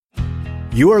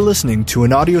You are listening to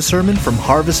an audio sermon from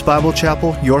Harvest Bible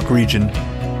Chapel, York Region.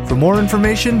 For more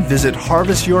information, visit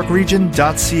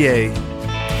harvestyorkregion.ca.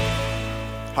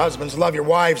 Husbands, love your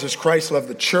wives as Christ loved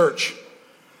the church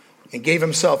and gave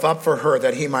himself up for her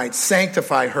that he might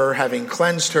sanctify her, having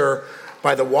cleansed her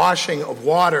by the washing of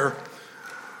water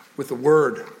with the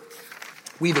word.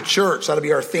 We, the church, that'll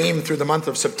be our theme through the month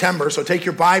of September. So take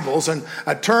your Bibles and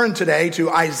turn today to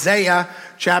Isaiah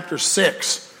chapter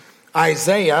 6.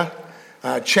 Isaiah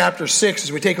chapter 6,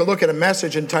 as we take a look at a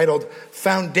message entitled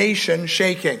Foundation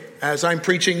Shaking. As I'm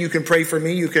preaching, you can pray for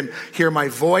me. You can hear my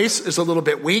voice is a little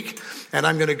bit weak, and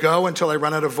I'm going to go until I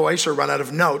run out of voice or run out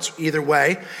of notes, either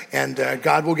way, and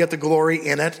God will get the glory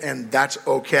in it, and that's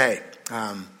okay.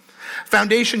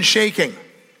 Foundation shaking.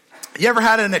 You ever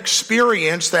had an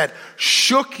experience that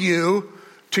shook you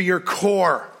to your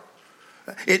core?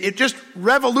 It just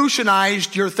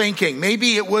revolutionized your thinking.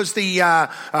 Maybe it was the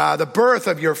birth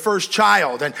of your first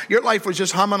child, and your life was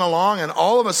just humming along, and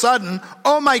all of a sudden,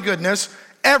 oh my goodness,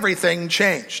 everything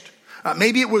changed.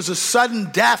 Maybe it was a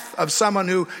sudden death of someone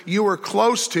who you were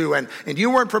close to, and you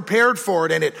weren't prepared for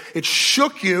it, and it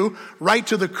shook you right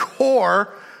to the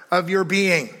core of your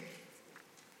being.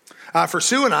 For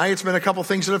Sue and I, it's been a couple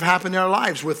things that have happened in our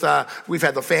lives. We've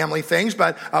had the family things,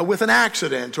 but with an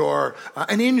accident or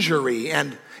an injury,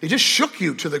 and it just shook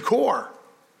you to the core.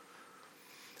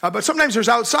 But sometimes there's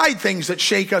outside things that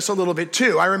shake us a little bit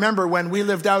too. I remember when we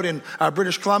lived out in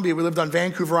British Columbia, we lived on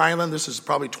Vancouver Island. This is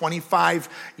probably 25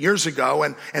 years ago.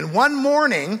 And one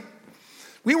morning,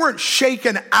 we weren't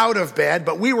shaken out of bed,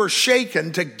 but we were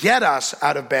shaken to get us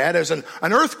out of bed as an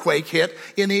earthquake hit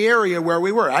in the area where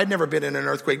we were. I'd never been in an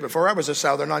earthquake before. I was a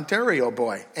Southern Ontario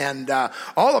boy. And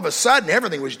all of a sudden,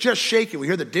 everything was just shaking. We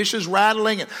heard the dishes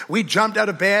rattling, and we jumped out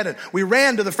of bed, and we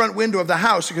ran to the front window of the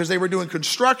house because they were doing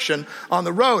construction on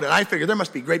the road. And I figured there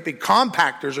must be great big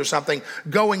compactors or something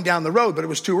going down the road, but it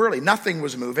was too early. Nothing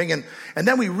was moving. And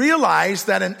then we realized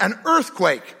that an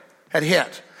earthquake had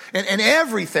hit. And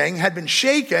everything had been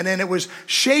shaken, and it was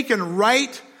shaken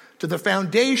right to the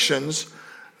foundations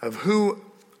of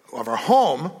our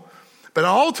home, but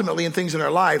ultimately in things in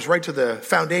our lives, right to the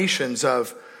foundations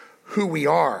of who we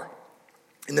are.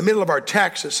 In the middle of our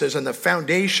text, it says, and the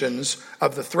foundations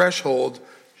of the threshold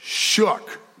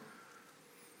shook.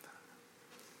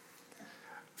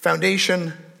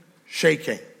 Foundation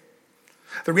shaking.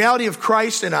 The reality of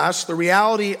Christ in us, the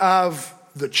reality of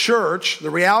the church, the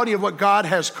reality of what God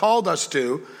has called us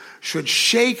to, should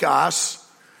shake us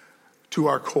to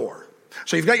our core.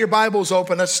 So you've got your Bibles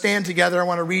open. Let's stand together. I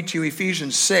want to read to you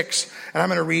Ephesians 6, and I'm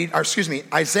going to read,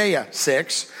 Isaiah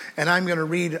 6, and I'm going to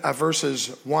read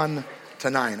verses 1 to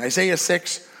 9. Isaiah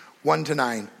 6, 1 to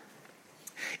 9.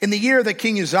 In the year that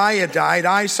King Uzziah died,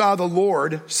 I saw the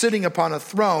Lord sitting upon a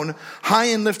throne, high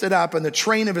and lifted up, and the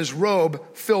train of his robe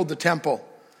filled the temple.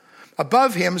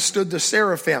 Above him stood the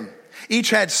seraphim.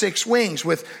 Each had 6 wings.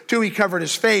 With 2 he covered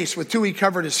his face, with 2 he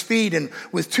covered his feet, and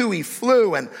with 2 he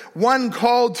flew. And one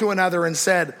called to another and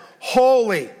said,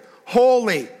 Holy,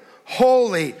 holy,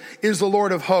 holy is the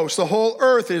Lord of hosts. The whole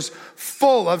earth is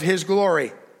full of his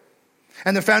glory.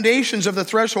 And the foundations of the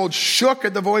threshold shook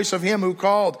at the voice of him who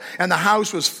called, and the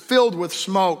house was filled with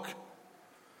smoke.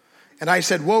 And I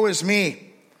said, Woe is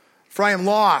me, for I am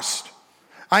lost.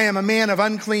 I am a man of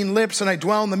unclean lips, and I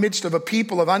dwell in the midst of a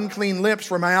people of unclean lips,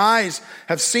 for my eyes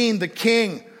have seen the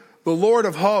King, the Lord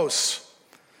of hosts.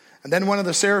 And then one of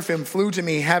the seraphim flew to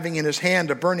me, having in his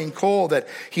hand a burning coal that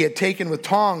he had taken with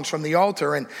tongs from the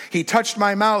altar. And he touched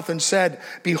my mouth and said,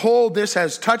 Behold, this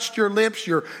has touched your lips.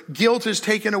 Your guilt is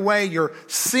taken away, your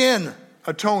sin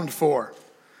atoned for.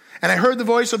 And I heard the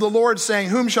voice of the Lord saying,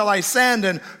 Whom shall I send,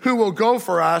 and who will go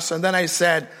for us? And then I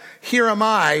said, Here am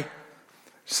I.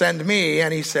 Send me.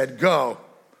 And he said, go,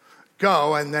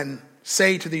 and then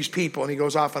say to these people. And he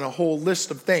goes off on a whole list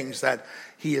of things that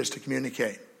he is to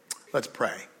communicate. Let's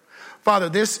pray. Father,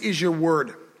 this is your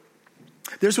word.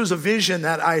 This was a vision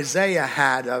that Isaiah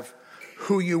had of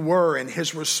who you were, and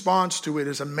his response to it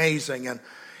is amazing. And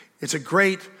it's a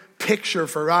great picture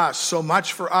for us, so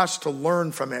much for us to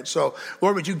learn from it. So,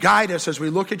 Lord, would you guide us as we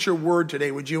look at your word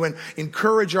today? Would you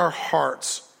encourage our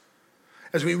hearts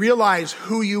as we realize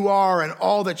who you are and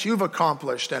all that you've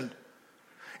accomplished, and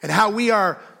how we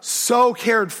are so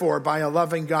cared for by a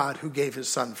loving God who gave his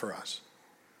son for us.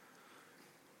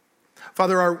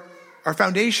 Father, our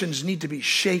foundations need to be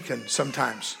shaken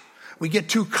sometimes. We get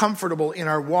too comfortable in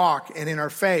our walk and in our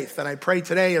faith. And I pray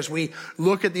today as we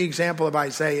look at the example of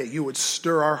Isaiah, you would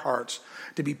stir our hearts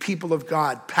to be people of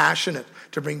God, passionate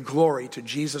to bring glory to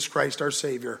Jesus Christ our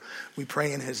Savior. We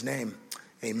pray in his name.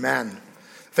 Amen.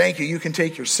 Thank you. You can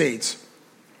take your seats.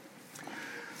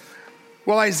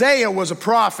 Well, Isaiah was a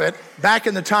prophet back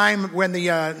in the time when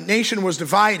the nation was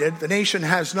divided. The nation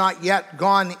has not yet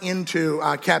gone into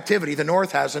captivity. The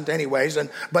north hasn't anyways,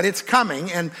 but it's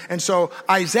coming. And so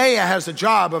Isaiah has the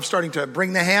job of starting to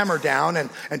bring the hammer down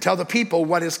and tell the people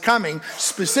what is coming,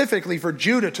 specifically for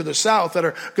Judah to the south that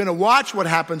are going to watch what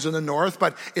happens in the north,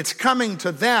 but it's coming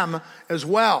to them as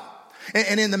well.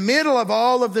 And in the middle of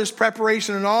all of this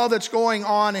preparation and all that's going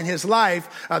on in his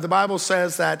life, the Bible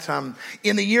says that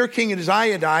in the year King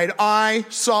Uzziah died, I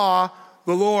saw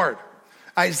the Lord.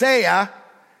 Isaiah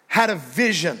had a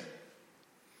vision.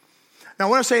 Now I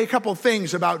want to say a couple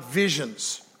things about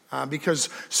visions, because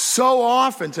so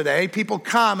often today people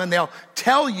come and they'll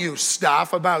tell you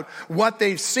stuff about what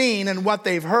they've seen and what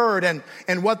they've heard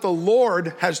and what the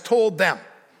Lord has told them.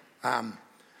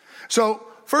 So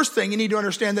first thing, you need to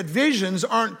understand that visions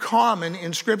aren't common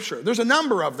in Scripture. There's a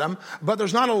number of them, but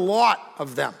there's not a lot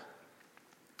of them.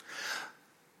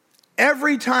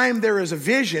 Every time there is a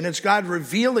vision, it's God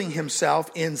revealing himself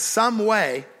in some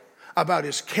way about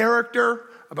his character,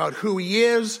 about who he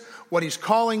is, what he's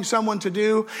calling someone to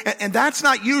do. And that's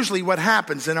not usually what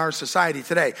happens in our society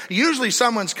today. Usually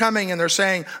someone's coming and they're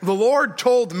saying, the Lord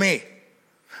told me.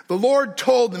 The Lord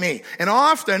told me. And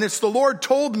often it's the Lord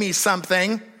told me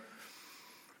something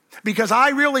because I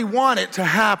really want it to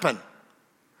happen.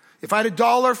 If I had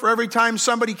 $1 for every time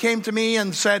somebody came to me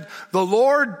and said, the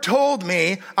Lord told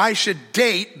me I should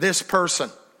date this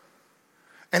person.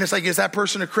 And it's like, is that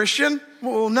person a Christian?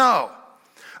 Well, no.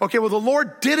 Okay, well, the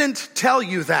Lord didn't tell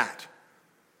you that.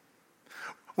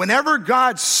 Whenever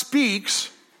God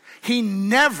speaks, he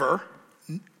never,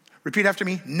 repeat after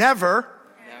me, never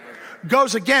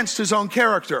goes against his own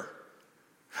character.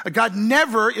 God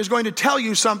never is going to tell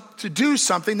you to do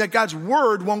something that God's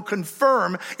word won't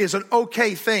confirm is an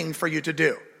okay thing for you to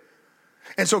do.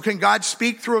 And so can God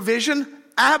speak through a vision?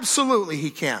 Absolutely he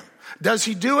can. Does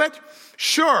he do it?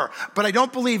 Sure. But I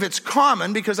don't believe it's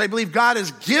common because I believe God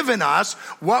has given us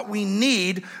what we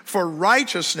need for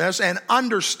righteousness and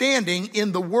understanding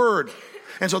in the word.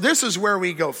 And so this is where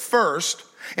we go first.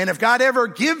 And if God ever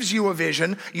gives you a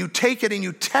vision, you take it and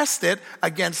you test it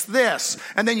against this.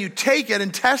 And then you take it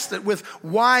and test it with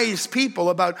wise people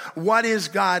about what is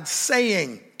God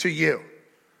saying to you.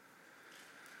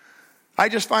 I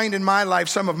just find in my life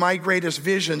some of my greatest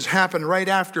visions happen right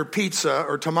after pizza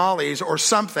or tamales or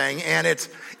something, and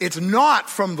it's not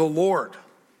from the Lord.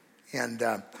 And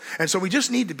so we just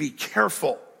need to be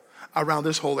careful around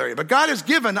this whole area. But God has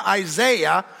given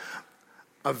Isaiah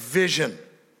a vision.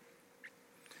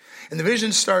 And the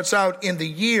vision starts out in the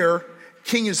year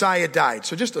King Uzziah died.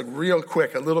 So just a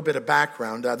little bit of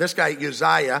background. This guy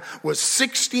Uzziah was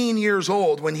 16 years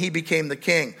old when he became the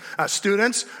king.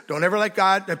 Students, don't ever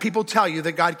let people tell you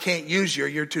that God can't use you or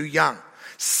you're too young.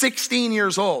 16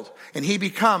 years old, and he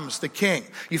becomes the king.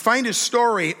 You find his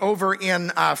story over in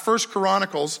 2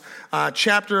 Chronicles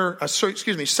chapter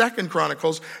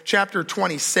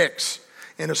 26.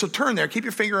 And so turn there, keep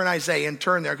your finger in Isaiah and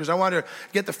turn there because I want to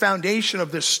get the foundation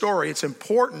of this story. It's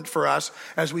important for us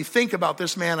as we think about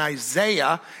this man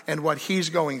Isaiah and what he's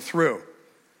going through.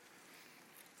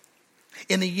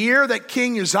 In the year that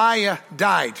King Uzziah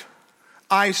died,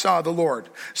 I saw the Lord.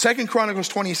 2 Chronicles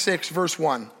 26 verse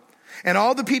 1. And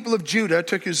all the people of Judah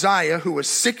took Uzziah, who was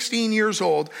 16 years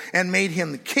old, and made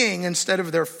him king instead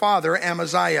of their father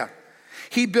Amaziah.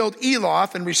 He built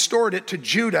Eloth and restored it to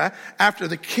Judah after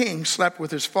the king slept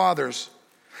with his fathers.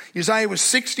 Uzziah was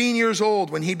 16 years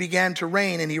old when he began to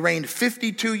reign, and he reigned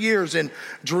 52 years in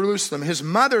Jerusalem. His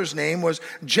mother's name was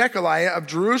Jechaliah of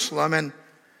Jerusalem, and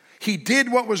he did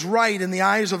what was right in the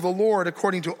eyes of the Lord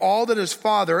according to all that his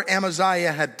father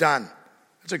Amaziah had done.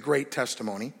 That's a great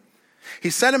testimony. He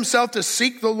set himself to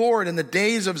seek the Lord in the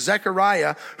days of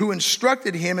Zechariah, who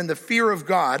instructed him in the fear of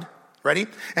God. Ready?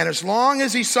 And as long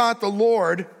as he sought the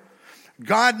Lord,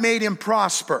 God made him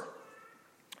prosper.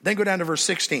 Then go down to verse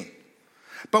 16.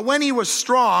 But when he was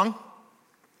strong,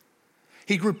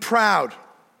 he grew proud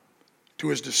to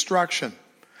his destruction.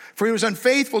 For he was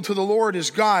unfaithful to the Lord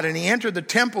his God, and he entered the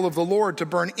temple of the Lord to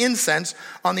burn incense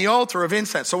on the altar of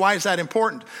incense. So why is that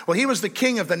important? Well, he was the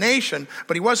king of the nation,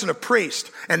 but he wasn't a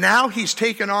priest. And now he's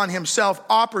taken on himself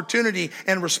opportunity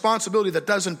and responsibility that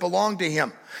doesn't belong to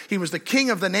him. He was the king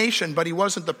of the nation, but he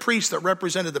wasn't the priest that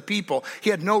represented the people. He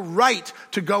had no right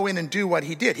to go in and do what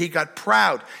he did. He got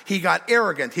proud. He got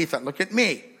arrogant. He thought, look at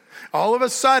me. All of a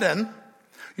sudden,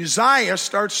 Uzziah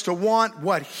starts to want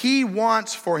what he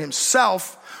wants for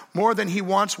himself more than he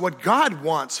wants what God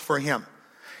wants for him.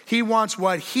 He wants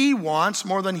what he wants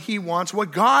more than he wants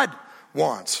what God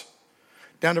wants.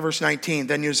 Down to verse 19.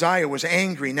 Then Uzziah was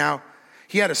angry. Now,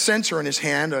 he had a censer in his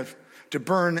hand to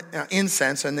burn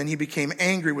incense, and then he became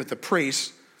angry with the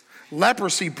priests.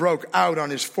 Leprosy broke out on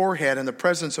his forehead in the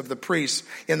presence of the priests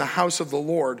in the house of the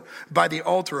Lord by the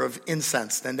altar of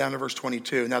incense. Then down to verse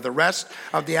 22. Now the rest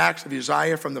of the acts of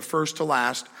Uzziah from the first to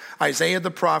last, Isaiah the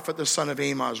prophet, the son of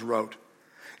Amoz, wrote.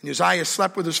 And Uzziah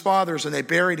slept with his fathers, and they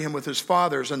buried him with his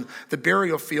fathers in the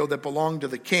burial field that belonged to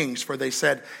the kings, for they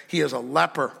said, he is a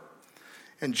leper.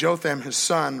 And Jotham his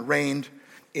son reigned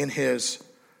in his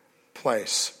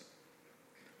place.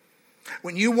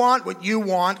 When you want what you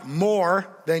want more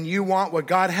than you want what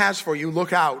God has for you,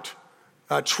 look out.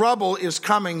 Trouble is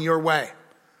coming your way.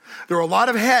 There are a lot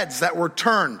of heads that were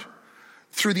turned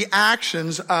through the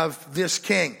actions of this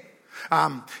king.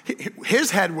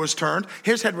 His head was turned.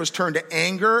 His head was turned to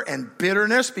anger and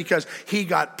bitterness because he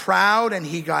got proud and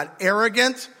he got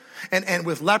arrogant. And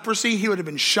with leprosy, he would have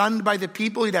been shunned by the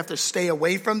people. He'd have to stay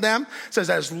away from them. It says,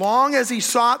 as long as he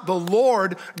sought the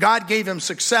Lord, God gave him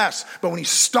success. But when he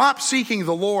stopped seeking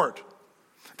the Lord,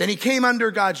 then he came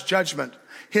under God's judgment.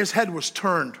 His head was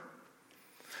turned.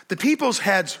 The people's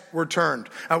heads were turned.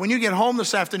 When you get home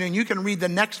this afternoon, you can read the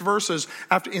next verses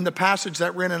after in the passage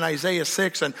that we're in Isaiah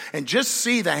 6 and just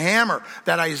see the hammer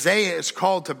that Isaiah is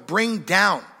called to bring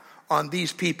down on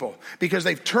these people, because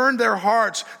they've turned their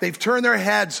hearts, they've turned their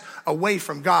heads away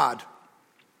from God.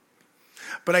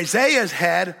 But Isaiah's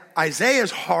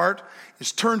heart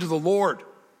is turned to the Lord.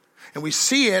 And we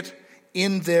see it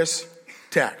in this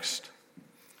text.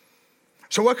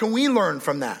 So what can we learn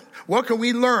from that? What can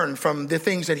we learn from the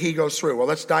things that he goes through? Well,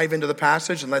 let's dive into the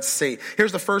passage and let's see.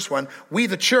 Here's the first one. We,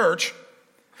 the church,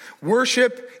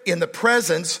 worship in the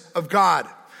presence of God.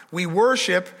 We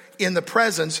worship in the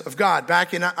presence of God.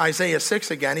 Back in Isaiah 6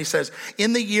 again, he says,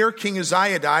 in the year King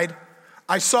Uzziah died,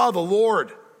 I saw the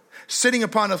Lord sitting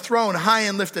upon a throne high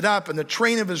and lifted up, and the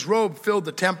train of his robe filled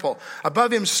the temple.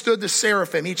 Above him stood the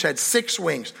seraphim. Each had 6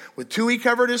 wings. With 2 he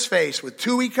covered his face. With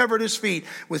 2 he covered his feet.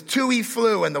 With 2 he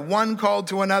flew. And the one called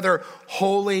to another,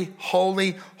 holy,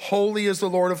 holy, holy is the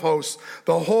Lord of hosts.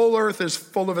 The whole earth is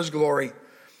full of his glory.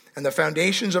 And the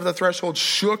foundations of the threshold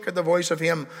shook at the voice of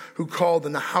him who called,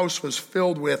 and the house was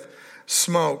filled with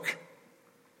smoke.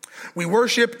 We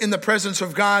worship in the presence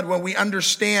of God when we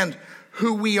understand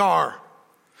who we are,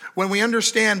 when we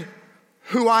understand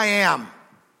who I am.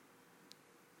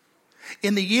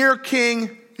 In the year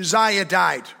King Uzziah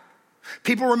died,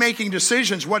 people were making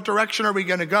decisions. What direction are we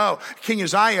going to go? King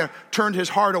Uzziah turned his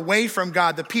heart away from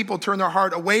God. The people turned their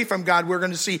heart away from God. We're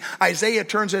going to see Isaiah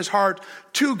turns his heart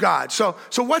to God. So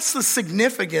what's the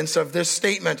significance of this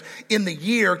statement, in the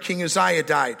year King Uzziah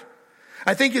died?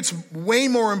 I think it's way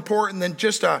more important than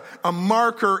just a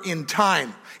marker in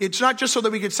time. It's not just so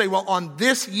that we could say, well, on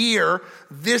this year,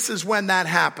 this is when that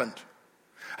happened.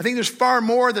 I think there's far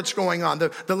more that's going on.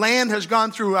 The land has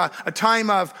gone through a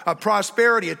time of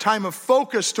prosperity, a time of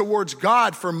focus towards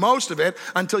God for most of it,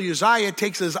 until Uzziah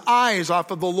takes his eyes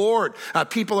off of the Lord.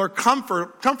 People are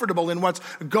comfortable in what's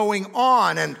going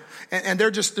on, and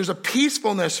there's a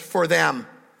peacefulness for them.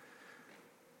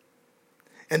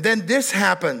 And then this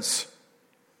happens.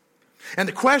 And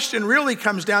the question really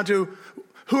comes down to,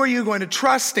 who are you going to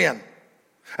trust in?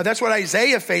 And that's what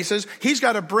Isaiah faces. He's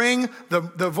got to bring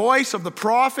the voice of the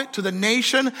prophet to the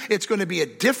nation. It's going to be a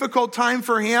difficult time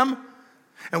for him.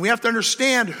 And we have to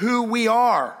understand who we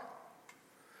are.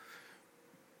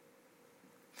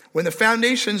 When the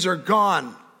foundations are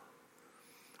gone,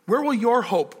 where will your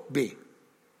hope be?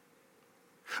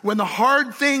 When the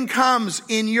hard thing comes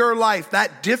in your life,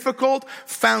 that difficult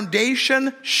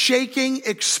foundation shaking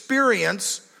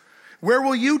experience, where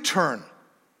will you turn?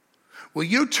 Will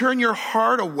you turn your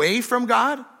heart away from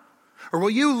God? Or will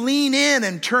you lean in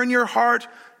and turn your heart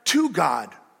to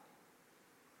God?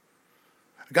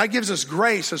 God gives us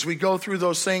grace as we go through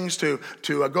those things to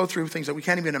go through things that we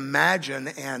can't even imagine.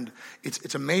 And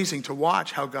it's amazing to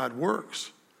watch how God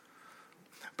works.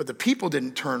 But the people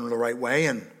didn't turn the right way,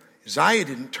 and Uzziah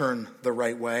didn't turn the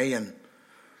right way. And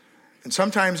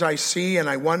sometimes I see and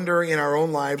I wonder in our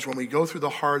own lives when we go through the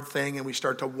hard thing and we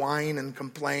start to whine and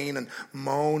complain and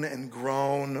moan and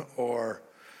groan or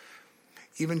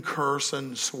even curse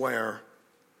and swear.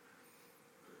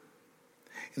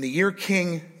 In the year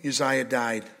King Uzziah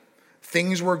died,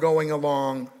 things were going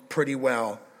along pretty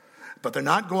well, but they're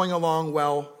not going along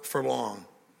well for long.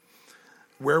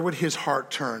 Where would his heart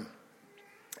turn?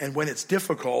 And when it's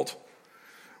difficult,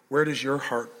 where does your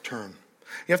heart turn?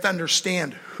 You have to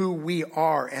understand who we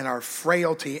are and our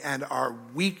frailty and our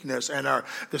weakness and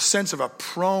the sense of a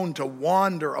prone to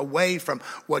wander away from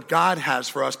what God has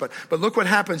for us. But look what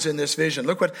happens in this vision.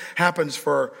 Look what happens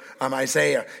for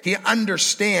Isaiah. He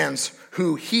understands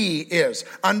who he is.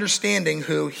 Understanding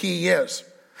who he is.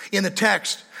 In the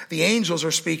text, the angels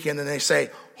are speaking and they say,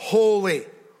 holy,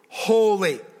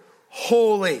 holy,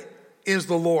 holy is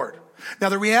the Lord. Now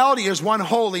the reality is one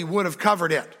holy would have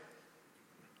covered it.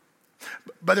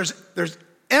 But there's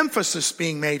emphasis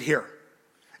being made here.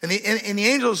 And the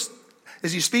angels,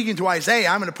 as he's speaking to Isaiah,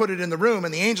 I'm going to put it in the room,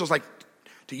 and the angel's like,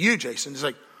 to you, Jason, he's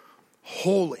like,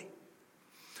 holy.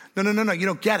 No, you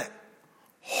don't get it.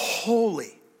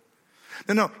 Holy.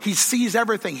 No, he sees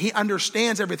everything. He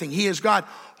understands everything. He is God.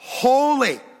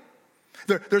 Holy.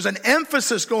 There's an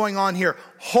emphasis going on here.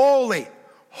 Holy,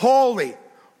 holy,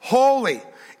 holy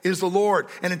is the Lord.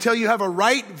 And until you have a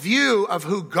right view of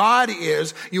who God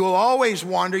is, you will always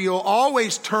wander. You'll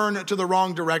always turn to the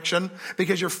wrong direction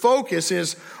because your focus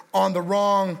is on the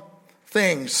wrong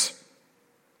things.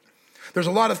 There's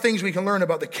a lot of things we can learn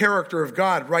about the character of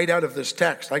God right out of this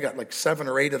text. I got like 7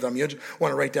 or 8 of them. You just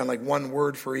want to write down like one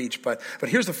word for each. But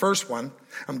here's the first one.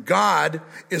 God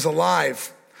is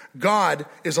alive. God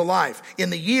is alive.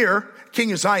 In the year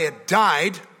King Uzziah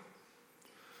died,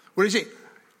 what does he say?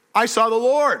 I saw the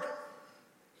Lord.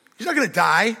 He's not going to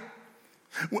die.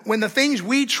 When the things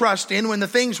we trust in, when the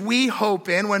things we hope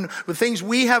in, when the things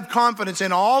we have confidence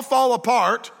in all fall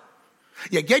apart,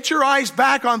 you get your eyes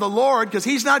back on the Lord because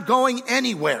he's not going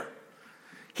anywhere.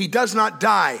 He does not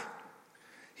die.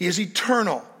 He is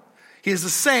eternal. He is the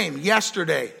same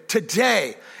yesterday,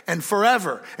 today, and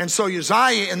forever. And so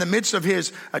Uzziah, in the midst of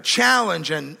his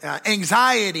challenge and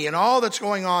anxiety and all that's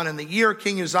going on in the year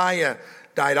King Uzziah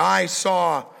died, I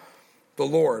saw the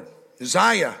Lord.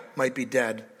 Uzziah might be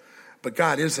dead, but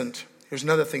God isn't. Here's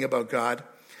another thing about God.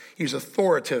 He's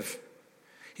authoritative.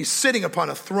 He's sitting upon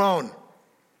a throne.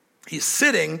 He's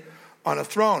sitting on a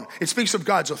throne. It speaks of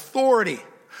God's authority.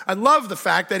 I love the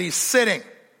fact that he's sitting.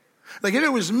 Like if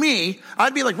it was me,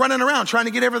 I'd be like running around trying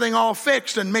to get everything all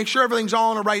fixed and make sure everything's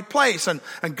all in the right place. And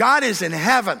God is in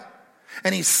heaven.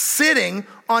 And he's sitting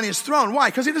on his throne. Why?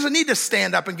 Because he doesn't need to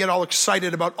stand up and get all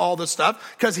excited about all this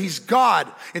stuff. Because he's God.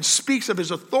 It speaks of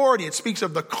his authority. It speaks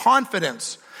of the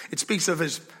confidence. It speaks of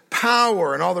his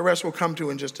power. And all the rest we'll come to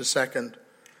in just a second.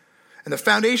 And the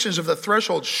foundations of the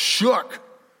threshold shook.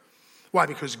 Why?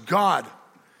 Because God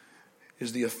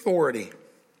is the authority.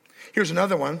 Here's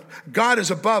another one. God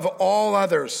is above all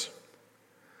others.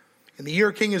 In the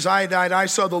year King Uzziah died, I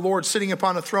saw the Lord sitting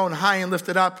upon a throne high and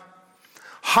lifted up.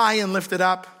 High and lifted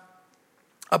up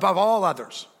above all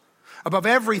others, above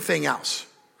everything else,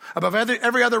 above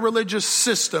every other religious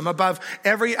system, above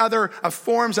every other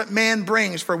forms that man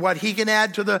brings for what he can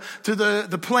add to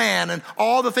the plan and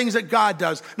all the things that God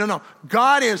does. No.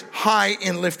 God is high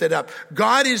and lifted up.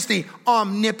 God is the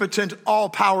omnipotent,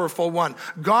 all-powerful one.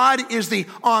 God is the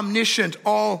omniscient,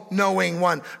 all-knowing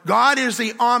one. God is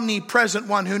the omnipresent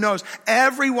one who knows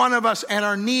every one of us and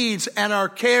our needs and our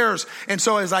cares. And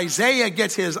so as Isaiah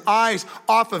gets his eyes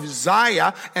off of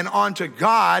Uzziah and onto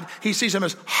God, he sees him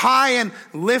as high and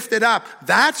lifted up.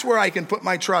 That's where I can put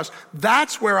my trust.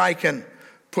 That's where I can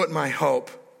put my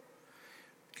hope.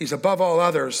 He's above all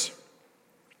others.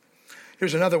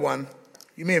 Here's another one.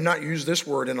 You may have not used this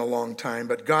word in a long time,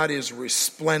 but God is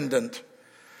resplendent.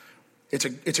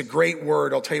 It's a great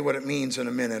word. I'll tell you what it means in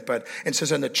a minute. But it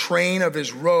says, and the train of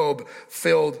his robe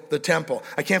filled the temple.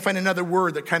 I can't find another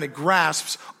word that kind of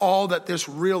grasps all that this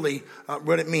really,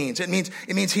 what it means. It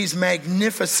means he's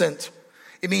magnificent.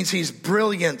 It means he's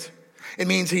brilliant. It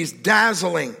means he's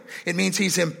dazzling. It means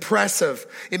he's impressive.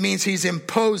 It means he's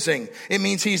imposing. It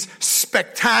means he's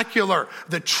spectacular.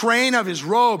 The train of his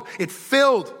robe, it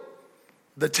filled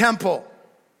the temple.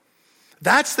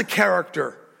 That's the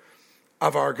character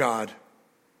of our God.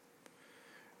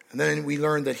 And then we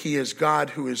learn that he is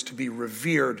God who is to be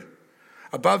revered.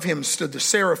 Above him stood the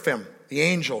seraphim, the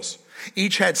angels.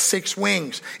 Each had 6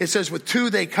 wings. It says with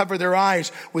 2 they covered their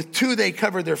eyes, with 2 they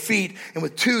covered their feet, and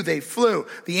with 2 they flew.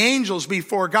 The angels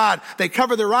before God, they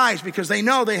cover their eyes because they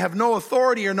know they have no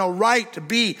authority or no right to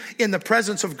be in the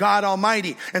presence of God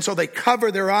Almighty. And so they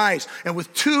cover their eyes. And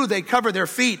with 2 they cover their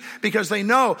feet because they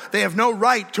know they have no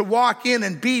right to walk in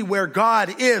and be where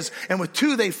God is. And with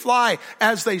 2 they fly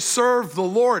as they serve the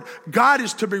Lord. God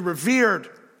is to be revered.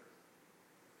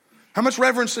 How much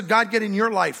reverence did God get in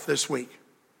your life this week?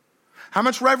 How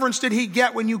much reverence did he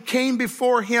get when you came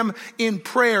before him in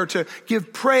prayer to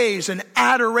give praise and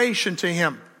adoration to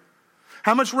him?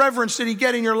 How much reverence did he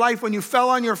get in your life when you fell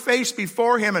on your face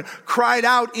before him and cried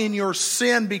out in your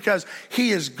sin because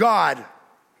he is God?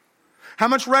 How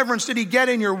much reverence did he get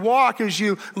in your walk as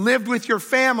you lived with your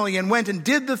family and went and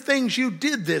did the things you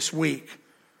did this week?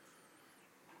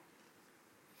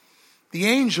 The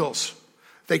angels,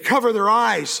 they cover their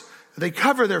eyes. They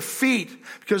cover their feet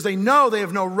because they know they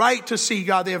have no right to see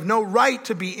God. They have no right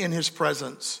to be in his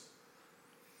presence.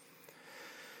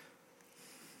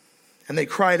 And they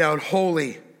cried out,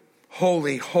 "Holy,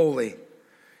 holy, holy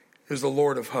is the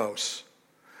Lord of hosts."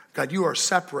 God, you are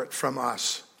separate from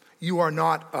us. You are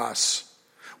not us.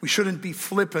 We shouldn't be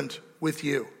flippant with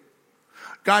you.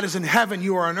 God is in heaven,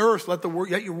 you are on earth. Let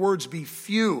your words be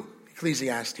few,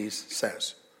 Ecclesiastes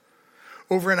says.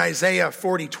 Over in Isaiah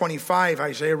 40:25,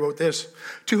 Isaiah wrote this,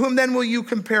 "To whom then will you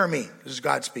compare me?" This is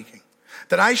God speaking.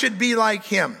 "That I should be like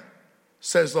him,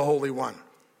 says the Holy One."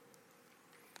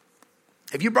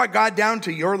 Have you brought God down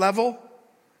to your level?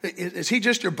 Is he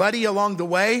just your buddy along the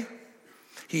way?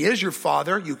 He is your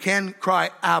father. You can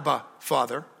cry, "Abba,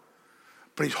 Father."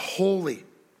 But he's holy.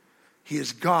 He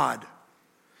is God.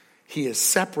 He is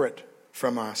separate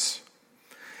from us.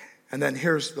 And then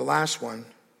here's the last one.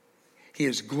 He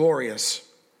is glorious.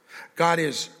 God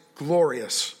is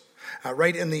glorious.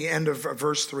 Right in the end of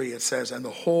verse 3, it says, "And the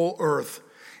whole earth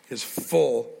is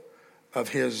full of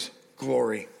his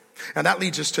glory." And that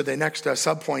leads us to the next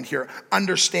subpoint here,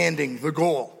 understanding the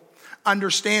goal.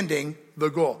 Understanding the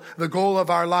goal. The goal of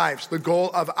our lives, the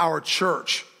goal of our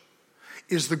church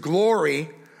is the glory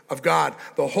of God.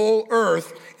 The whole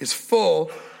earth is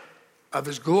full of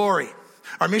his glory.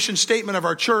 Our mission statement of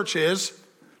our church is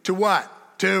to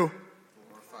what? To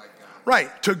glorify God.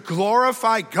 Right, to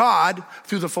glorify God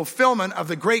through the fulfillment of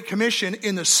the Great Commission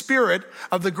in the spirit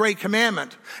of the Great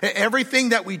Commandment. Everything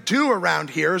that we do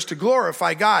around here is to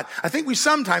glorify God. I think we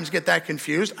sometimes get that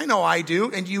confused. I know I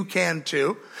do, and you can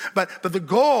too. But the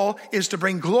goal is to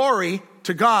bring glory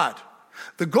to God.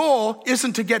 The goal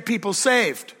isn't to get people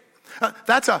saved.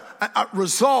 That's a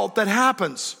result that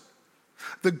happens.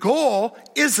 The goal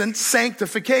isn't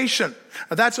sanctification.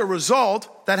 That's a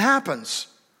result that happens.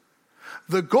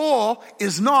 The goal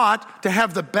is not to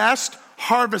have the best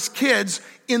Harvest kids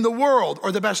in the world,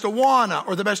 or the best Awana,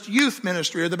 or the best youth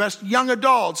ministry, or the best young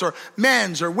adults, or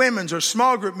men's, or women's, or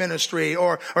small group ministry,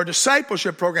 or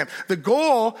discipleship program. The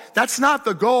goal, that's not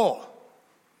the goal.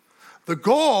 The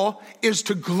goal is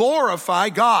to glorify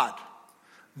God.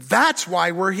 That's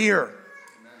why we're here.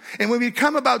 And when we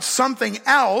come about something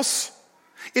else,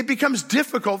 it becomes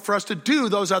difficult for us to do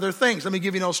those other things. Let me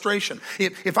give you an illustration.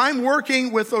 If I'm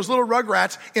working with those little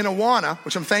rugrats in Awana,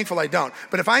 which I'm thankful I don't,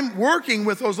 but if I'm working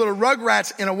with those little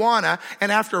rugrats in Awana,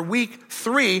 and after week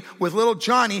 3 with little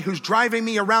Johnny who's driving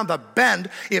me around the bend,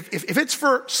 if it's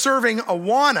for serving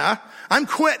Awana, I'm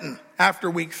quitting after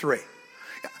week 3.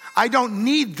 I don't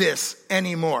need this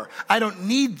anymore. I don't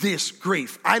need this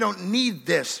grief. I don't need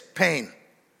this pain.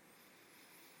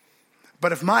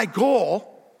 But if my goal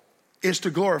is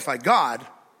to glorify God,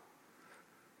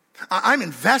 I'm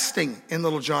investing in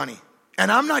little Johnny,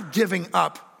 and I'm not giving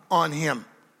up on him.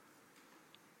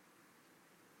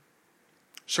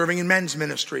 Serving in men's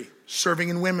ministry, serving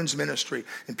in women's ministry,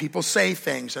 and people say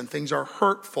things, and things are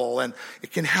hurtful, and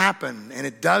it can happen, and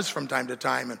it does from time to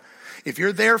time. And if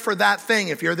you're there for that thing,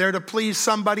 if you're there to please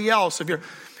somebody else, you're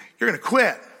going to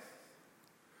quit.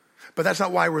 But that's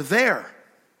not why we're there.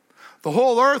 The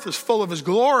whole earth is full of his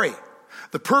glory.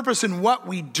 The purpose in what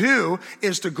we do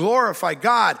is to glorify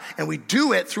God, and we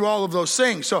do it through all of those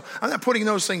things. So I'm not putting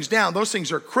those things down. Those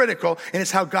things are critical, and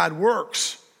it's how God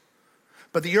works.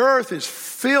 But the earth is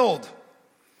filled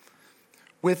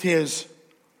with his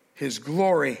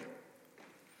glory.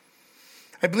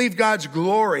 I believe God's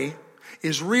glory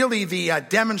is really the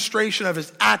demonstration of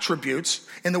his attributes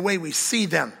in the way we see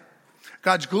them.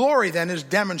 God's glory then is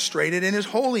demonstrated in his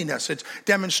holiness. It's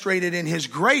demonstrated in his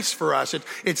grace for us.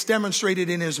 It's demonstrated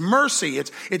in his mercy.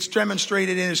 It's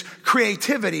demonstrated in his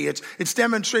creativity. It's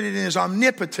demonstrated in his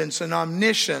omnipotence and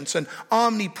omniscience and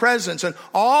omnipresence. And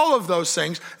all of those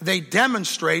things, they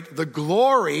demonstrate the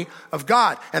glory of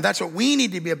God. And that's what we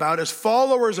need to be about as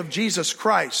followers of Jesus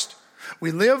Christ. We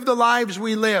live the lives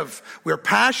we live. We're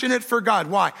passionate for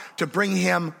God. Why? To bring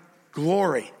him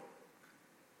glory.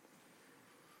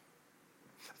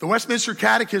 The Westminster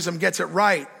Catechism gets it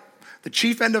right. The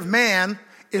chief end of man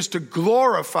is to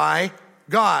glorify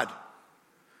God.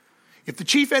 If the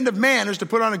chief end of man is to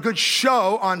put on a good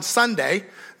show on Sunday,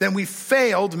 then we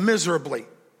failed miserably.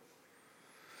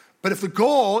 But if the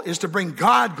goal is to bring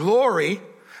God glory,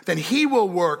 then he will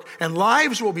work and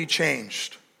lives will be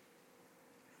changed.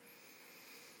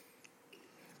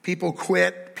 People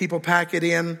quit, people pack it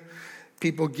in,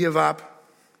 people give up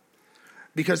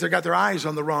because they got their eyes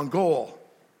on the wrong goal.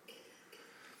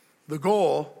 The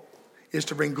goal is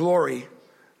to bring glory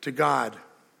to God.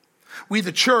 We,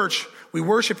 the church, we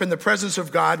worship in the presence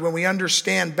of God when we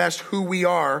understand best who we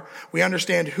are, we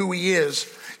understand who he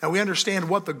is, and we understand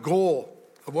what the goal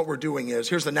of what we're doing is.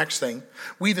 Here's the next thing.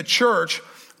 We, the church,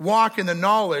 walk in the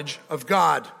knowledge of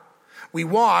God. We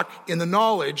walk in the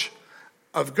knowledge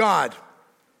of God.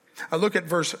 Look at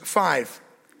verse 5.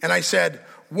 And I said,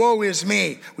 woe is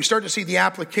me. We start to see the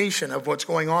application of what's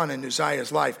going on in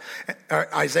Isaiah's life.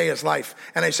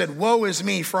 And I said, woe is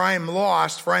me, for I am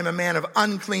lost, for I am a man of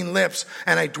unclean lips,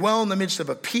 and I dwell in the midst of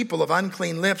a people of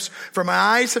unclean lips. For my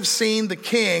eyes have seen the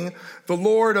King, the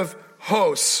Lord of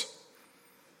hosts.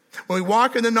 When we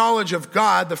walk in the knowledge of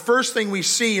God, the first thing we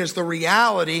see is the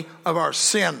reality of our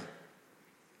sin.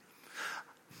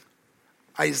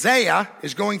 Isaiah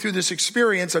is going through this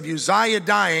experience of Uzziah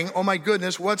dying. Oh my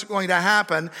goodness, what's going to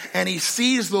happen? And he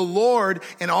sees the Lord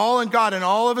and all in God and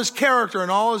all of his character and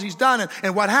all as he's done.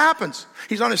 And what happens?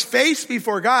 He's on his face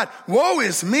before God. Woe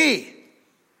is me.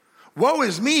 Woe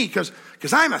is me, because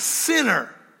I'm a sinner.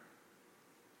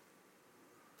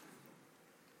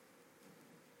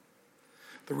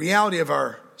 The reality of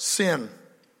our sin.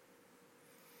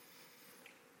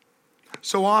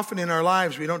 So often in our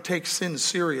lives, we don't take sin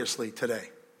seriously today.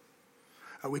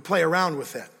 We play around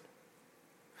with it.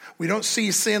 We don't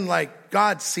see sin like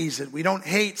God sees it. We don't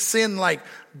hate sin like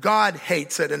God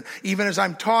hates it. And even as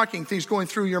I'm talking, things going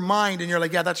through your mind, and you're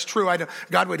like, yeah, that's true.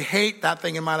 God would hate that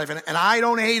thing in my life. And I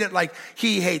don't hate it like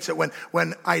he hates it.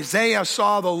 When Isaiah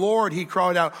saw the Lord, he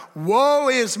cried out, woe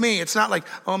is me. It's not like,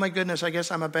 oh my goodness, I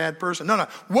guess I'm a bad person. No.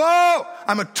 Whoa,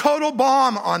 I'm a total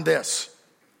bomb on this.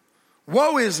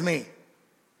 Woe is me.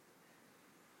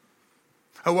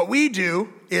 What we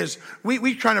do is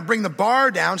we try to bring the bar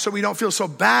down so we don't feel so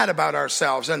bad about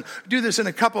ourselves, and do this in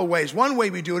a couple of ways. One way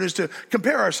we do it is to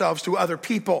compare ourselves to other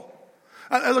people.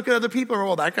 I look at other people and,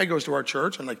 well, that guy goes to our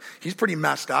church and he's pretty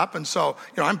messed up. And so,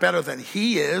 I'm better than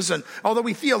he is. And although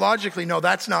we theologically know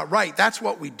that's not right, that's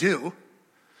what we do.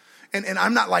 And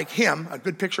I'm not like him. A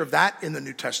good picture of that in the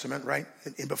New Testament, right?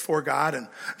 In before God. And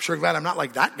I'm sure glad I'm not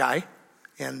like that guy.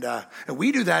 And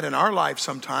we do that in our lives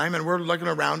sometime, and we're looking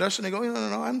around us, and they go,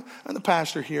 no, I'm the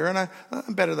pastor here, and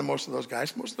I'm better than most of those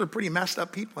guys. Most of them are pretty messed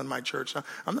up people in my church.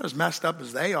 I'm not as messed up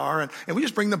as they are. And we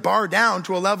just bring the bar down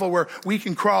to a level where we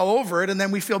can crawl over it, and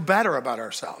then we feel better about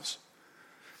ourselves.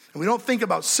 And we don't think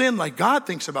about sin like God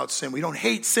thinks about sin. We don't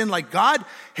hate sin like God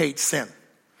hates sin.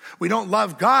 We don't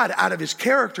love God out of his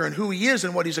character and who he is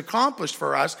and what he's accomplished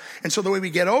for us. And so the way we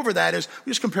get over that is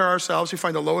we just compare ourselves. We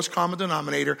find the lowest common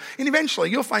denominator. And eventually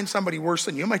you'll find somebody worse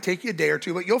than you. It might take you a day or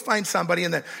two, but you'll find somebody,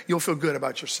 and then you'll feel good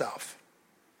about yourself.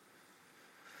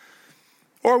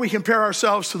 Or we compare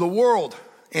ourselves to the world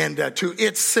and to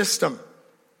its system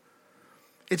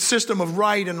of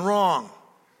right and wrong.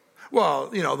 Well,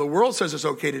 the world says it's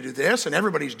okay to do this, and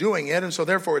everybody's doing it, and so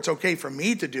therefore it's okay for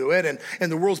me to do it. And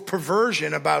the world's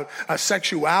perversion about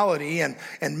sexuality and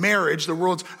marriage, the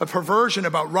world's a perversion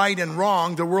about right and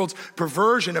wrong, the world's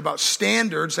perversion about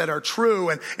standards that are true,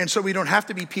 and so we don't have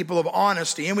to be people of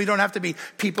honesty, and we don't have to be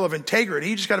people of integrity.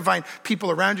 You just got to find people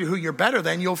around you who you're better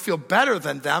than. You'll feel better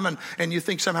than them, and you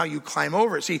think somehow you climb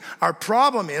over it. See, our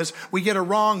problem is we get a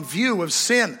wrong view of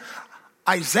sin.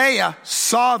 Isaiah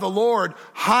saw the Lord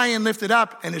high and lifted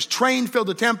up, and his train filled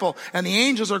the temple, and the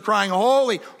angels are crying,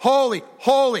 holy, holy,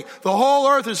 holy. The whole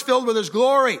earth is filled with his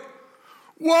glory.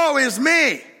 Woe is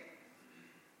me.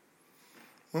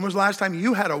 When was the last time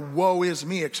you had a woe is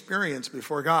me experience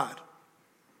before God?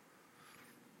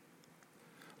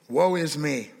 Woe is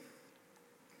me.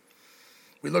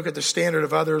 We look at the standard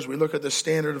of others, we look at the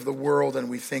standard of the world,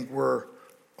 and we think we're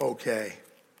okay.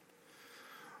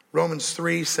 Romans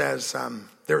 3 says,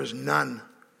 there is none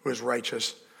who is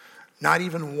righteous, not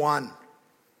even one.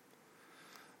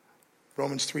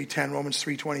 Romans 3:10, Romans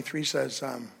 3:23 says,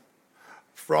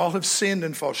 for all have sinned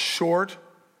and fall short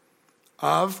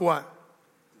of what?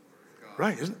 God.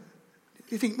 Right, isn't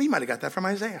it? You think we might have got that from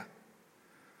Isaiah.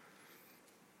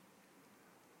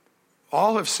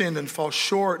 All have sinned and fall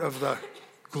short of the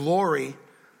glory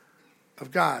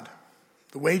of God.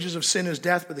 The wages of sin is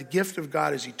death, but the gift of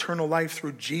God is eternal life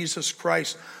through Jesus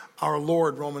Christ our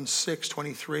Lord. Romans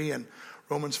 6:23 and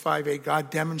Romans 5:8. God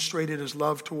demonstrated his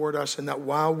love toward us, in that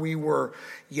while we were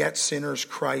yet sinners,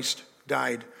 Christ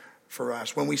died for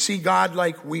us. When we see God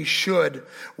like we should,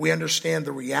 we understand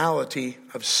the reality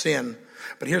of sin.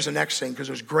 But here's the next thing, because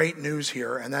there's great news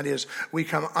here, and that is we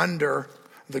come under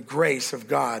the grace of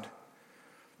God.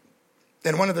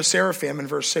 Then one of the seraphim, in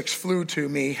verse 6, flew to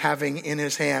me, having in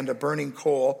his hand a burning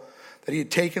coal that he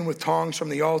had taken with tongs from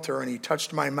the altar, and he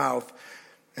touched my mouth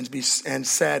and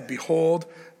said, behold,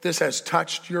 this has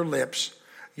touched your lips.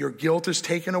 Your guilt is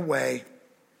taken away.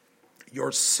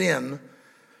 Your sin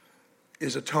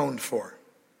is atoned for.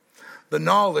 The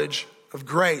knowledge of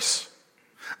grace.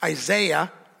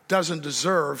 Isaiah doesn't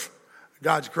deserve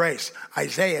God's grace.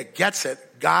 Isaiah gets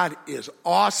it. God is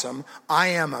awesome. I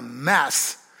am a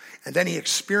mess. And then he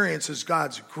experiences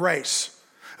God's grace.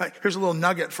 Here's a little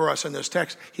nugget for us in this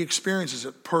text. He experiences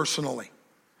it personally.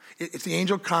 If the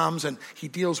angel comes and he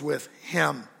deals with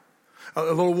him. A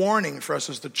little warning for us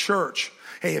as the church.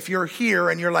 Hey, if you're here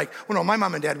and you're like, well, no, my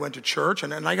mom and dad went to church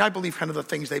and I believe kind of the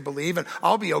things they believe and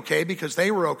I'll be okay because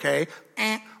they were okay.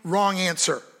 Wrong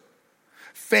answer.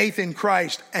 Faith in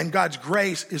Christ and God's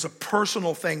grace is a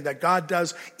personal thing that God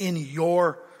does in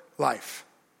your life.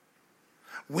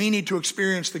 We need to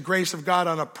experience the grace of God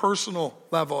on a personal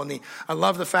level. And I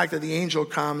love the fact that the angel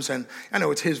comes, and I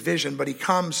know it's his vision, but he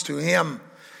comes to him.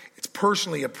 It's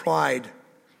personally applied.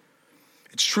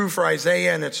 It's true for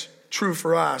Isaiah and it's true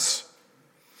for us.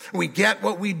 We get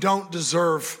what we don't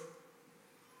deserve.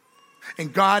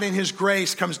 And God in his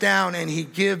grace comes down and he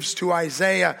gives to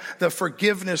Isaiah the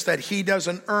forgiveness that he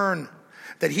doesn't earn,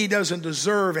 that he doesn't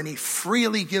deserve, and he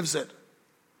freely gives it.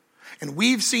 And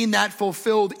we've seen that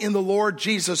fulfilled in the Lord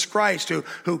Jesus Christ,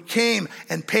 who came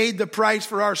and paid the price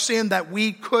for our sin that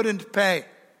we couldn't pay,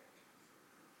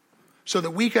 so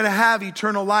that we could have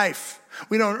eternal life.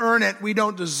 We don't earn it. We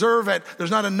don't deserve it. There's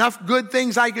not enough good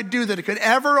things I could do that it could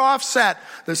ever offset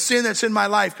the sin that's in my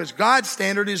life, because God's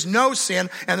standard is no sin,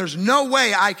 and there's no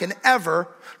way I can ever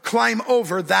climb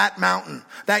over that mountain.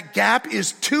 That gap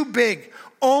is too big.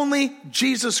 Only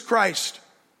Jesus Christ.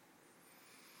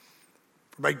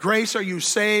 For by grace are you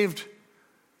saved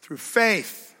through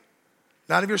faith,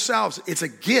 not of yourselves. It's a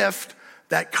gift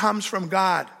that comes from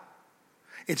God.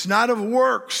 It's not of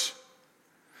works,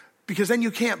 because then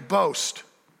you can't boast.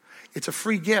 It's a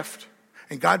free gift.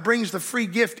 And God brings the free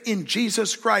gift in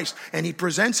Jesus Christ, and he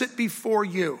presents it before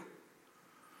you.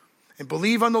 And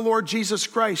believe on the Lord Jesus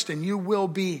Christ, and you will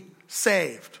be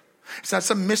saved. It's not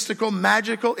some mystical,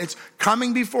 magical. It's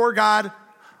coming before God.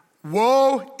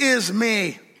 Woe is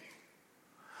me.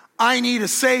 I need a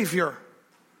Savior.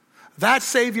 That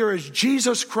Savior is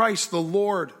Jesus Christ the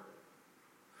Lord.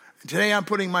 And today I'm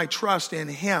putting my trust in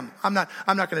him. I'm not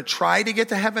going to try to get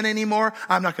to heaven anymore.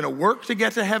 I'm not going to work to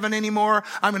get to heaven anymore.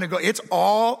 I'm going to go. It's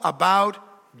all about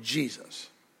Jesus.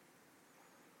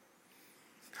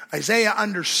 Isaiah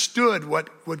understood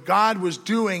what God was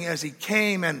doing as he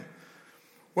came, and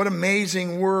what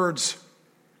amazing words.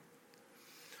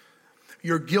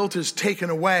 Your guilt is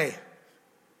taken away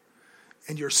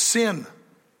and your sin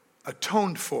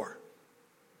atoned for.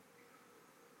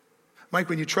 Mike,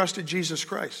 when you trusted Jesus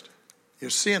Christ,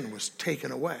 your sin was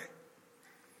taken away.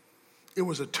 It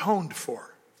was atoned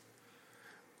for.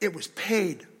 It was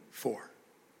paid for.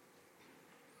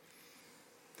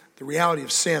 The reality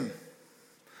of sin,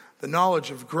 the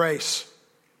knowledge of grace,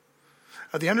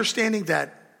 the understanding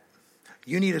that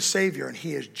you need a Savior, and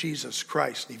he is Jesus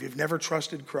Christ. If you've never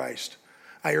trusted Christ,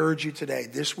 I urge you today,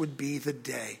 this would be the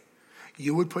day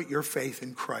you would put your faith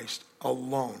in Christ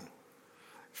alone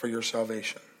for your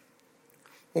salvation.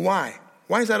 Well, why?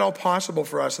 Why is that all possible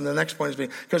for us? And the next point is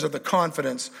because of the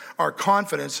confidence. Our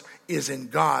confidence is in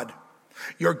God.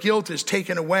 Your guilt is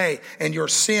taken away and your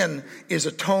sin is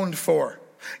atoned for.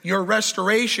 Your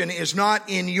restoration is not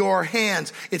in your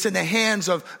hands. It's in the hands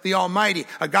of the Almighty.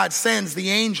 God sends the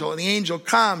angel, and the angel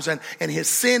comes, and his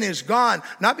sin is gone.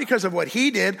 Not because of what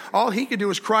he did. All he could do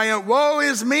was cry out, woe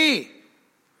is me.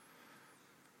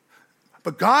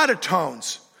 But God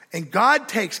atones, and God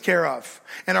takes care of.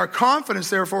 And our confidence,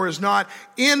 therefore, is not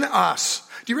in us.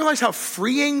 Do you realize how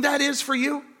freeing that is for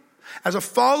you? As a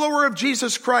follower of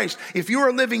Jesus Christ, if you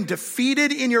are living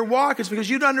defeated in your walk, it's because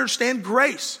you don't understand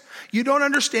grace. You don't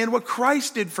understand what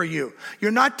Christ did for you.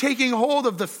 You're not taking hold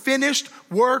of the finished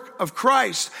work of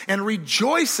Christ and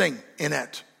rejoicing in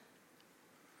it.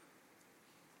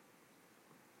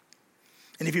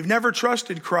 And if you've never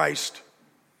trusted Christ,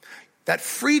 that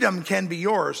freedom can be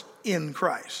yours in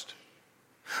Christ.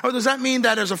 Oh, does that mean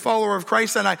that as a follower of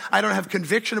Christ, then I don't have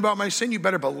conviction about my sin? You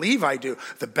better believe I do.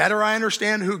 The better I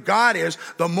understand who God is,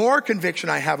 the more conviction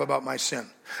I have about my sin.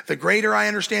 The greater I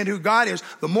understand who God is,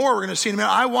 the more we're going to see him.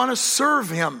 I want to serve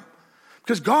him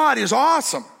because God is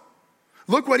awesome.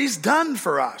 Look what he's done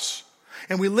for us.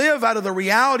 And we live out of the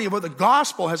reality of what the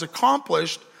gospel has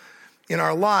accomplished in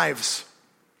our lives.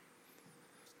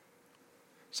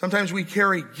 Sometimes we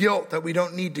carry guilt that we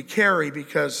don't need to carry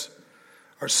because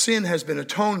our sin has been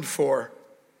atoned for.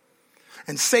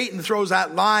 And Satan throws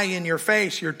that lie in your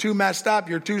face. You're too messed up.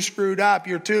 You're too screwed up.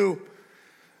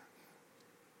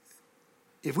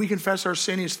 If we confess our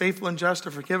sin, he is faithful and just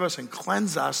to forgive us and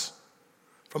cleanse us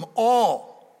from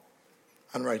all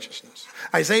unrighteousness.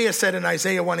 Isaiah said in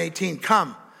Isaiah 1:18,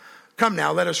 Come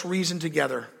now, let us reason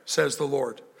together, says the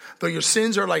Lord. Though your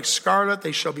sins are like scarlet,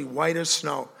 they shall be white as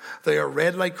snow. They are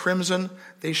red like crimson,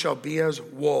 they shall be as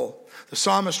wool. The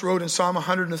psalmist wrote in Psalm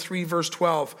 103, verse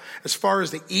 12, as far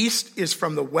as the east is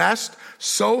from the west,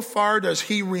 so far does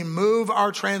he remove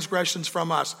our transgressions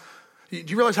from us. Do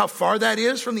you realize how far that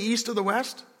is from the east to the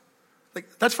west?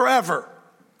 Like, that's forever.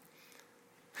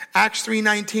 Acts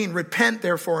 3:19, repent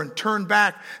therefore and turn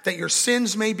back that your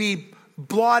sins may be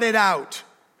blotted out.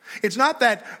 It's not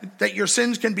that your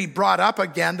sins can be brought up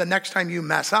again the next time you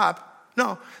mess up.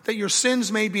 No, that your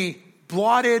sins may be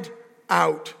blotted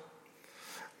out.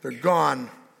 They're gone.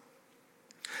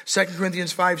 2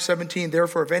 Corinthians 5:17,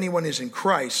 therefore if anyone is in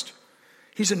Christ,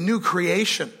 he's a new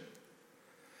creation.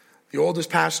 The old has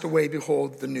passed away,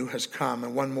 behold, the new has come.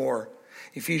 And one more,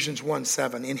 Ephesians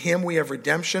 1:7. In him we have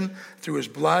redemption through his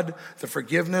blood, the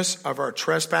forgiveness of our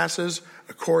trespasses,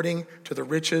 according to the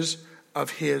riches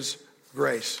of his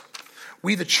grace.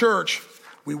 We, the church,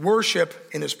 we worship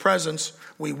in his presence,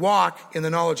 we walk in the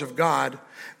knowledge of God,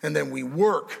 and then we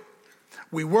work.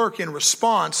 We work in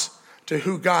response to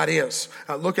who God is.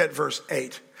 Look at verse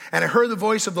 8. And I heard the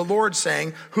voice of the Lord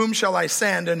saying, whom shall I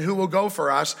send and who will go for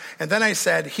us? And then I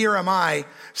said, here am I,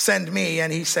 send me.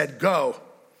 And he said, go.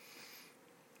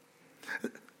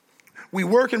 We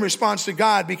work in response to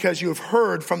God because you have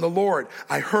heard from the Lord.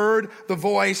 I heard the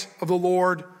voice of the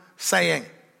Lord saying.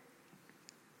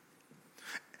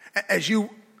 As you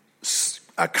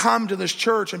come to this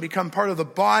church and become part of the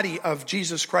body of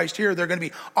Jesus Christ here, there are going to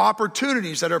be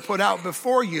opportunities that are put out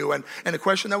before you. And the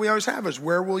question that we always have is,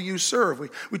 where will you serve?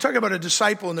 We talk about a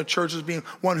disciple in the church as being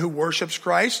one who worships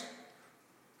Christ,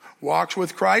 walks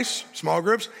with Christ, small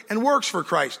groups, and works for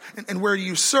Christ. And where do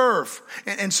you serve?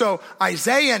 And so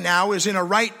Isaiah now is in a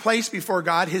right place before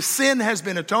God. His sin has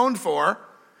been atoned for.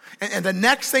 And the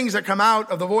next things that come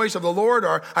out of the voice of the Lord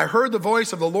are, I heard the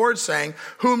voice of the Lord saying,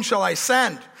 whom shall I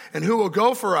send? And who will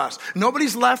go for us?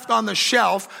 Nobody's left on the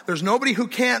shelf. There's nobody who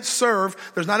can't serve.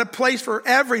 There's not a place for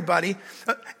everybody.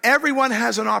 Everyone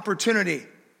has an opportunity.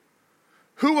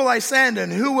 Who will I send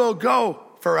and who will go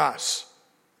for us?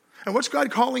 And what's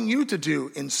God calling you to do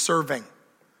in serving?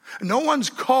 No one's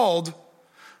called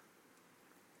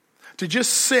to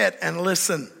just sit and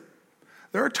listen.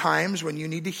 There are times when you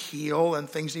need to heal and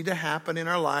things need to happen in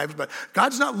our lives, but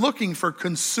God's not looking for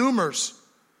consumers.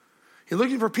 He's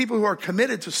looking for people who are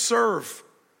committed to serve.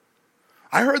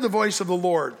 I heard the voice of the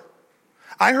Lord.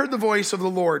 I heard the voice of the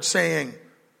Lord saying,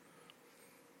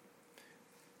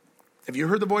 have you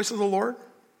heard the voice of the Lord?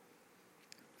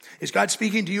 Is God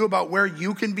speaking to you about where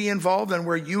you can be involved and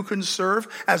where you can serve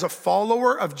as a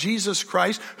follower of Jesus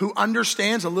Christ who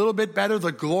understands a little bit better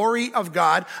the glory of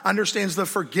God, understands the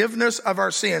forgiveness of our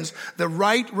sins? The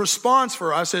right response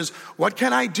for us is, what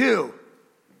can I do?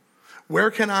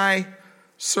 Where can I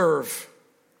serve?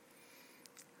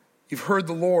 You've heard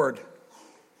the Lord.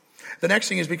 The next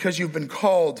thing is because you've been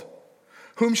called.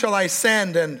 Whom shall I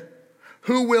send and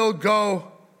who will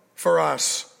go for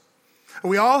us?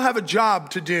 We all have a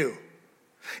job to do.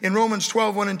 In Romans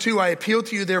 12:1-2, I appeal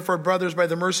to you, therefore, brothers, by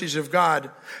the mercies of God,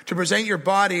 to present your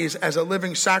bodies as a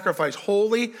living sacrifice,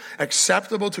 holy,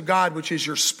 acceptable to God, which is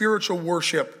your spiritual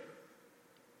worship.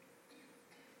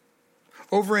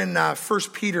 Over in 1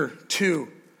 Peter 2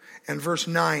 and verse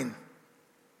 9.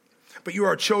 But you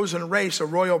are a chosen race, a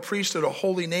royal priesthood, a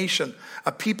holy nation,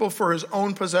 a people for his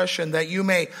own possession, that you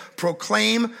may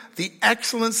proclaim the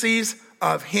excellencies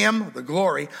of him, the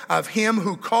glory, of him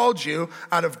who called you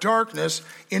out of darkness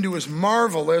into his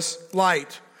marvelous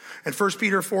light. And 1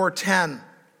 Peter 4:10.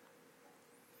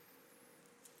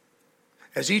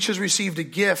 As each has received a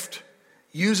gift,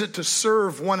 use it to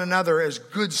serve one another as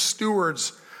good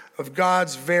stewards of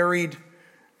God's varied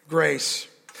grace.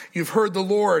 You've heard the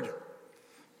Lord.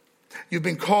 You've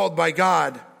been called by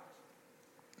God.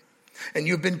 And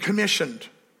you've been commissioned.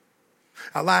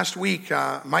 Last week,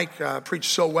 Mike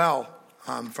preached so well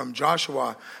from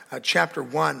Joshua chapter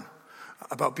 1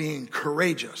 about being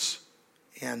courageous.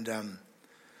 And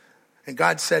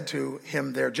God said to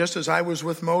him there, just as I was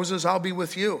with Moses, I'll be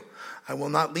with you. I will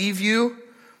not leave you.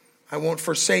 I won't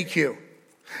forsake you.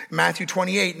 Matthew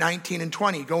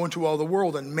 28:19-20, go into all the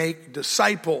world and make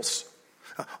disciples.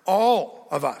 All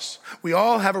of us, we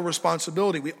all have a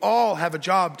responsibility. We all have a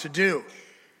job to do.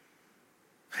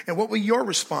 And what will your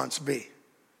response be?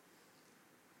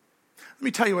 Let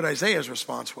me tell you what Isaiah's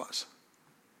response was.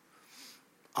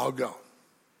 I'll go.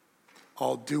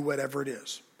 I'll do whatever it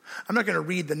is. I'm not going to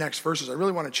read the next verses. I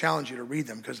really want to challenge you to read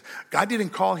them because God didn't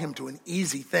call him to an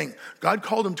easy thing. God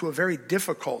called him to a very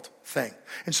difficult thing.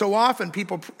 And so often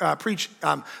people preach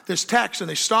this text and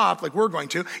they stop, like we're going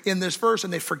to, in this verse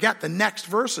and they forget the next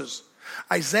verses.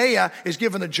 Isaiah is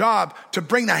given the job to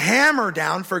bring the hammer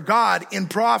down for God in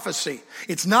prophecy.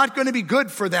 It's not going to be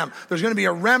good for them. There's going to be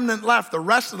a remnant left. The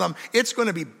rest of them, it's going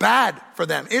to be bad for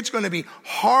them. It's going to be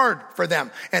hard for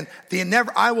them. And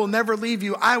I will never leave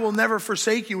you. I will never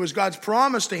forsake you is God's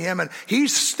promise to him. And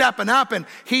he's stepping up and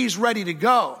he's ready to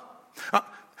go.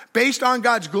 Based on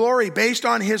God's glory, based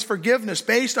on his forgiveness,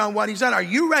 based on what he's done, are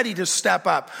you ready to step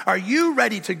up? Are you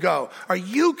ready to go? Are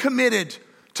you committed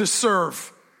to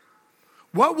serve?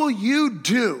 What will you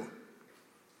do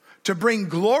to bring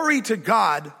glory to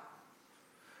God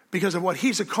because of what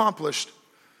he's accomplished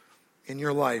in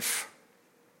your life?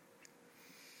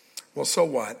 Well, so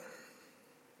what?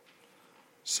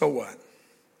 So what?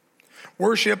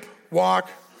 Worship, walk,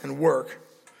 and work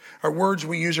are words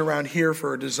we use around here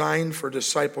for a design for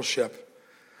discipleship.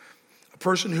 A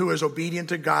person who is obedient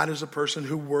to God is a person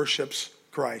who worships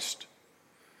Christ.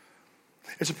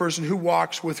 It's a person who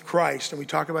walks with Christ. And we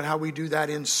talk about how we do that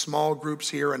in small groups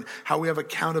here and how we have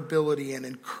accountability and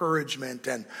encouragement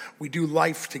and we do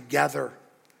life together.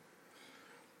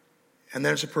 And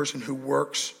then it's a person who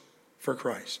works for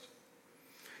Christ.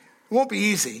 It won't be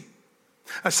easy.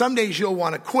 Some days you'll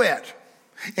want to quit.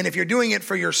 And if you're doing it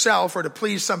for yourself or to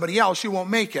please somebody else, you won't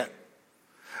make it.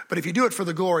 But if you do it for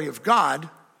the glory of God,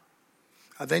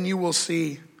 then you will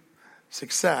see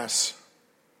success.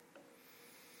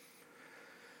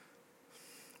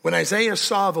 When Isaiah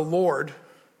saw the Lord,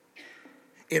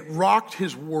 it rocked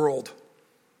his world.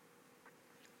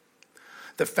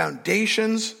 The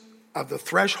foundations of the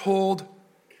threshold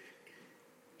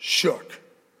shook.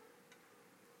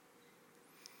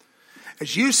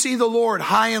 As you see the Lord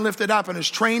high and lifted up and his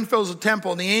train fills the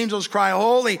temple and the angels cry,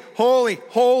 holy, holy,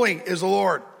 holy is the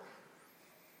Lord.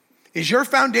 Is your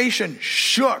foundation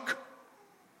shook?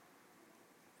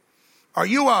 Are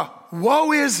you a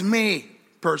woe is me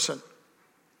person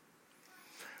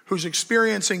who's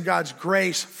experiencing God's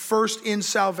grace first in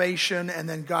salvation and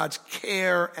then God's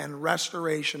care and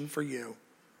restoration for you?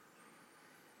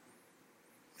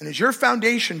 And as your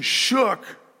foundation shook,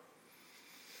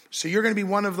 so you're going to be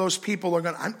one of those people who are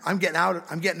going, I'm getting out,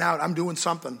 I'm doing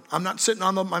something. I'm not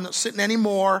sitting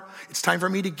anymore. It's time for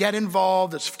me to get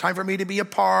involved. It's time for me to be a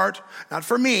part. Not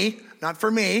for me. And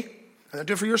don't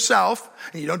do it for yourself.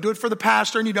 And you don't do it for the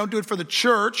pastor and you don't do it for the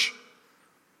church.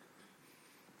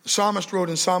 The psalmist wrote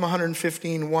in Psalm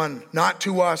 115:1, not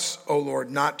to us, O Lord,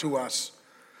 not to us,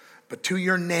 but to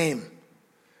your name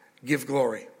give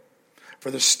glory.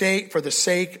 For the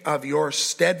sake of your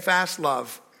steadfast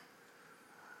love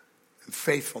and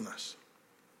faithfulness.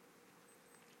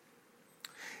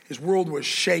 His world was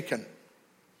shaken.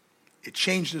 It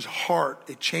changed his heart.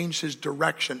 It changed his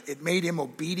direction. It made him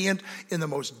obedient in the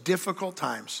most difficult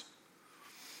times.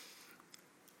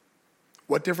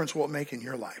 What difference will it make in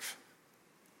your life?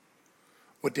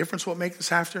 What difference will it make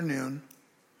this afternoon?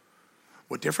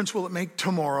 What difference will it make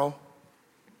tomorrow?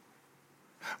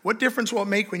 What difference will it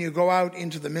make when you go out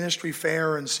into the ministry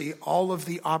fair and see all of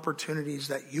the opportunities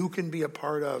that you can be a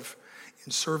part of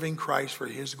in serving Christ for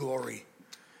his glory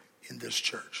in this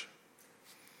church?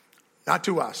 Not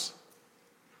to us,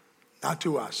 but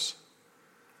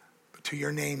to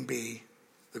your name be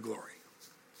the glory.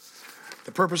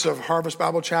 The purpose of Harvest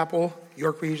Bible Chapel,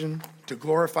 York Region, to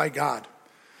glorify God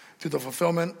through the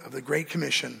fulfillment of the Great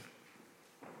Commission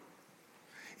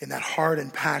in that heart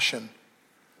and passion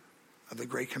of the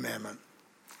Great Commandment.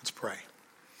 Let's pray.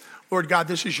 Lord God,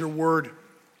 this is your word.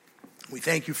 We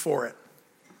thank you for it.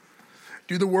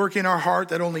 Do the work in our heart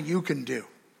that only you can do.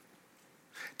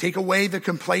 Take away the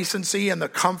complacency and the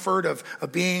comfort of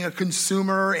being a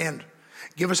consumer and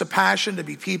give us a passion to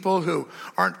be people who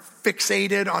aren't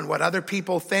fixated on what other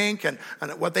people think and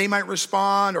what they might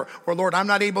respond or Lord, I'm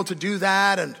not able to do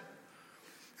that and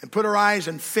put our eyes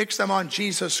and fix them on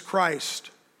Jesus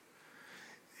Christ.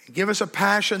 Give us a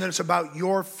passion that is about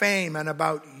your fame and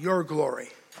about your glory.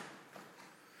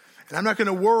 And I'm not going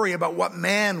to worry about what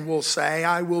man will say.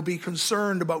 I will be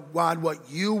concerned about, God, what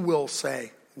you will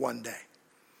say one day.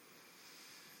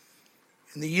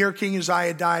 In the year King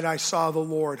Uzziah died, I saw the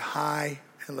Lord high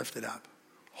and lifted up.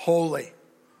 Holy,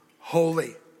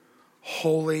 holy,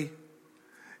 holy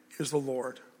is the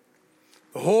Lord.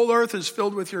 The whole earth is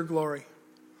filled with your glory.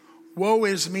 Woe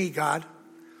is me, God.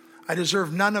 I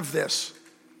deserve none of this.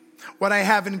 What I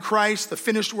have in Christ, the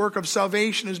finished work of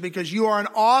salvation, is because you are an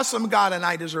awesome God and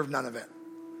I deserve none of it.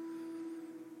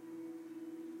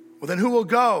 Well, then who will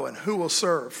go and who will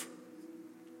serve?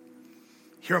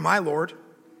 Here am I, Lord.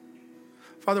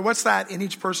 Father, what's that in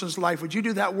each person's life? Would you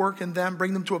do that work in them?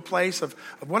 Bring them to a place of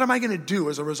what am I going to do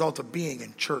as a result of being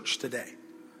in church today?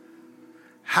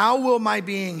 How will my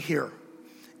being here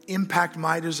impact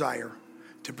my desire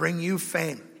to bring you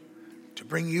fame, to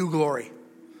bring you glory.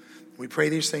 We pray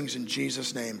these things in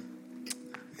Jesus' name.